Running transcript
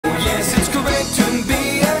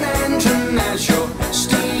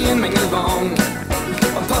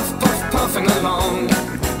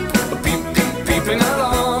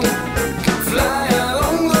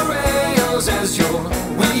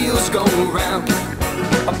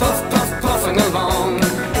a puff, puff, puffing along,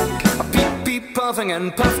 a peep, peep, puffing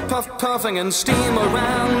and puff, puff, puffing and steam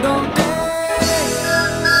around all day.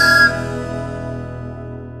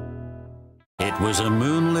 It was a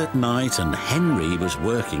moonlit night and Henry was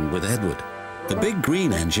working with Edward. The big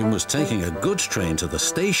green engine was taking a goods train to the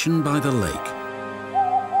station by the lake.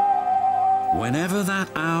 "Whenever that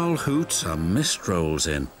owl hoots, a mist rolls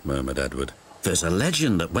in," murmured Edward. "There's a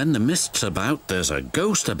legend that when the mist's about, there's a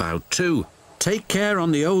ghost about too. Take care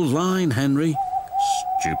on the old line, Henry."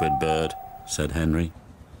 "Stupid bird," said Henry.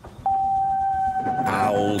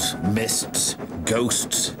 "Owls, mists,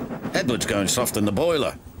 ghosts. Edward's going soft in the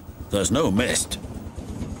boiler. There's no mist."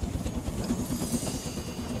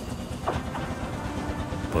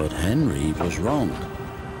 But Henry was wrong.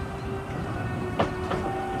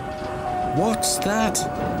 "What's that?"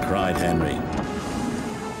 cried Henry.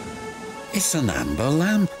 "It's an amber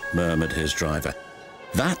lamp," murmured his driver.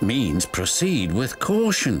 "That means proceed with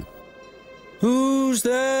caution." "Who's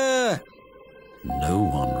there?" No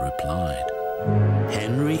one replied.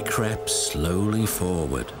 Henry crept slowly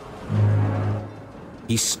forward.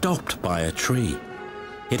 He stopped by a tree.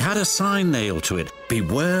 It had a sign nailed to it,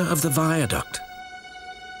 "Beware of the viaduct."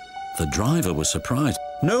 The driver was surprised.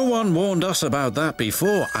 "No one warned us about that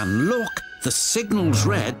before, and look, the signal's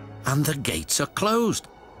red and the gates are closed.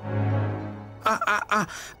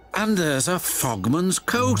 And there's a fogman's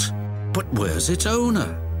coat. But where's its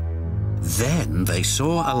owner?" Then they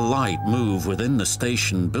saw a light move within the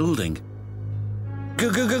station building.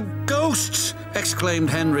 "Ghosts!" exclaimed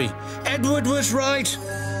Henry. "Edward was right."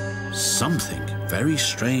 "Something very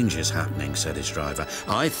strange is happening," said his driver.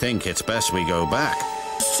 "I think it's best we go back."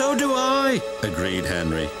 "So do I," agreed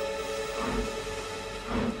Henry.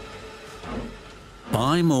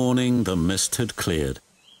 By morning, the mist had cleared.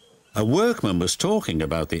 A workman was talking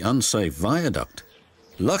about the unsafe viaduct.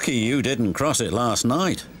 "Lucky you didn't cross it last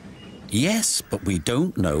night." "Yes, but we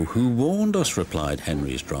don't know who warned us," replied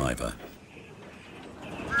Henry's driver.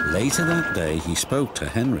 Later that day, he spoke to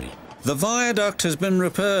Henry. "The viaduct has been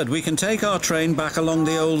repaired. We can take our train back along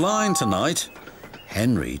the old line tonight."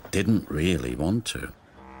 Henry didn't really want to.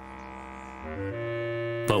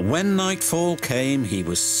 But when nightfall came, he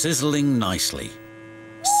was sizzling nicely.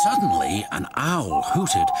 Suddenly, an owl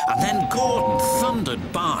hooted, and then Gordon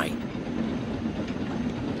thundered by.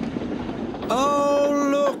 "Oh,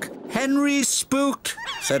 look! Henry's spooked,"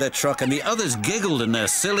 said a truck, and the others giggled in their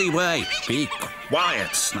silly way. "Be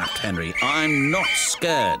quiet," snapped Henry. "I'm not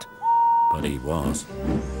scared." But he was.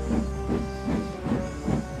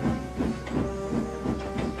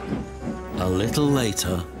 A little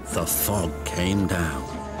later, the fog came down.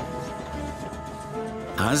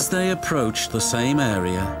 As they approached the same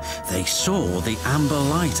area, they saw the amber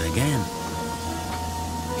light again.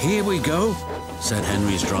 "Here we go," said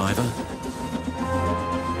Henry's driver.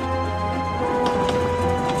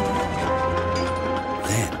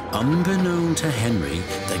 Then, unbeknown to Henry,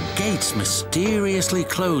 the gates mysteriously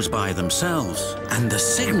closed by themselves, and the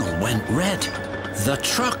signal went red. The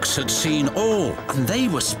trucks had seen all, and they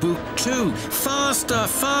were spooked too. "Faster,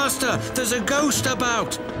 faster! There's a ghost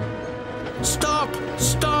about!" "Stop!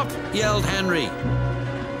 Stop!" yelled Henry.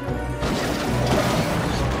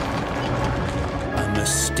 A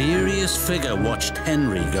mysterious figure watched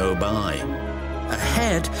Henry go by.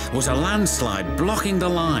 Ahead was a landslide blocking the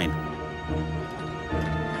line.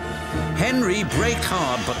 Henry braked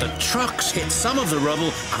hard, but the trucks hit some of the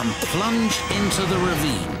rubble and plunged into the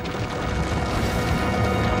ravine.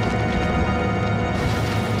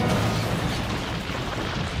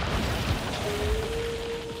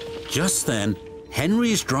 Just then,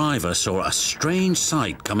 Henry's driver saw a strange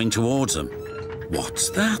sight coming towards them. "What's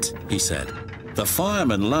that?" he said. The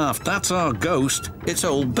fireman laughed. "That's our ghost. It's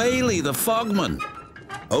old Bailey, the fogman."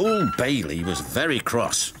 Old Bailey was very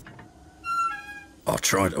cross. "I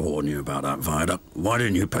tried to warn you about that viaduct. Why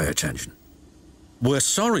didn't you pay attention?" "We're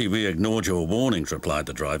sorry we ignored your warnings," replied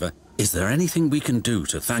the driver. "Is there anything we can do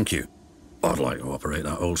to thank you?" "I'd like to operate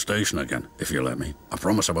that old station again, if you let me. I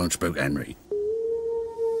promise I won't spook Henry."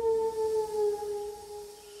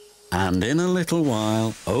 And in a little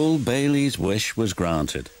while, old Bailey's wish was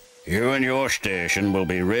granted. "You and your station will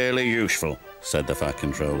be really useful," said the Fat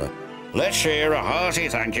Controller. "Let's hear a hearty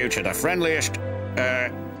thank you to the friendliest,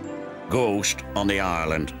 ghost on the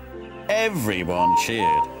island." Everyone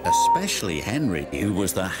cheered, especially Henry, who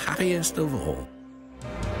was the happiest of all.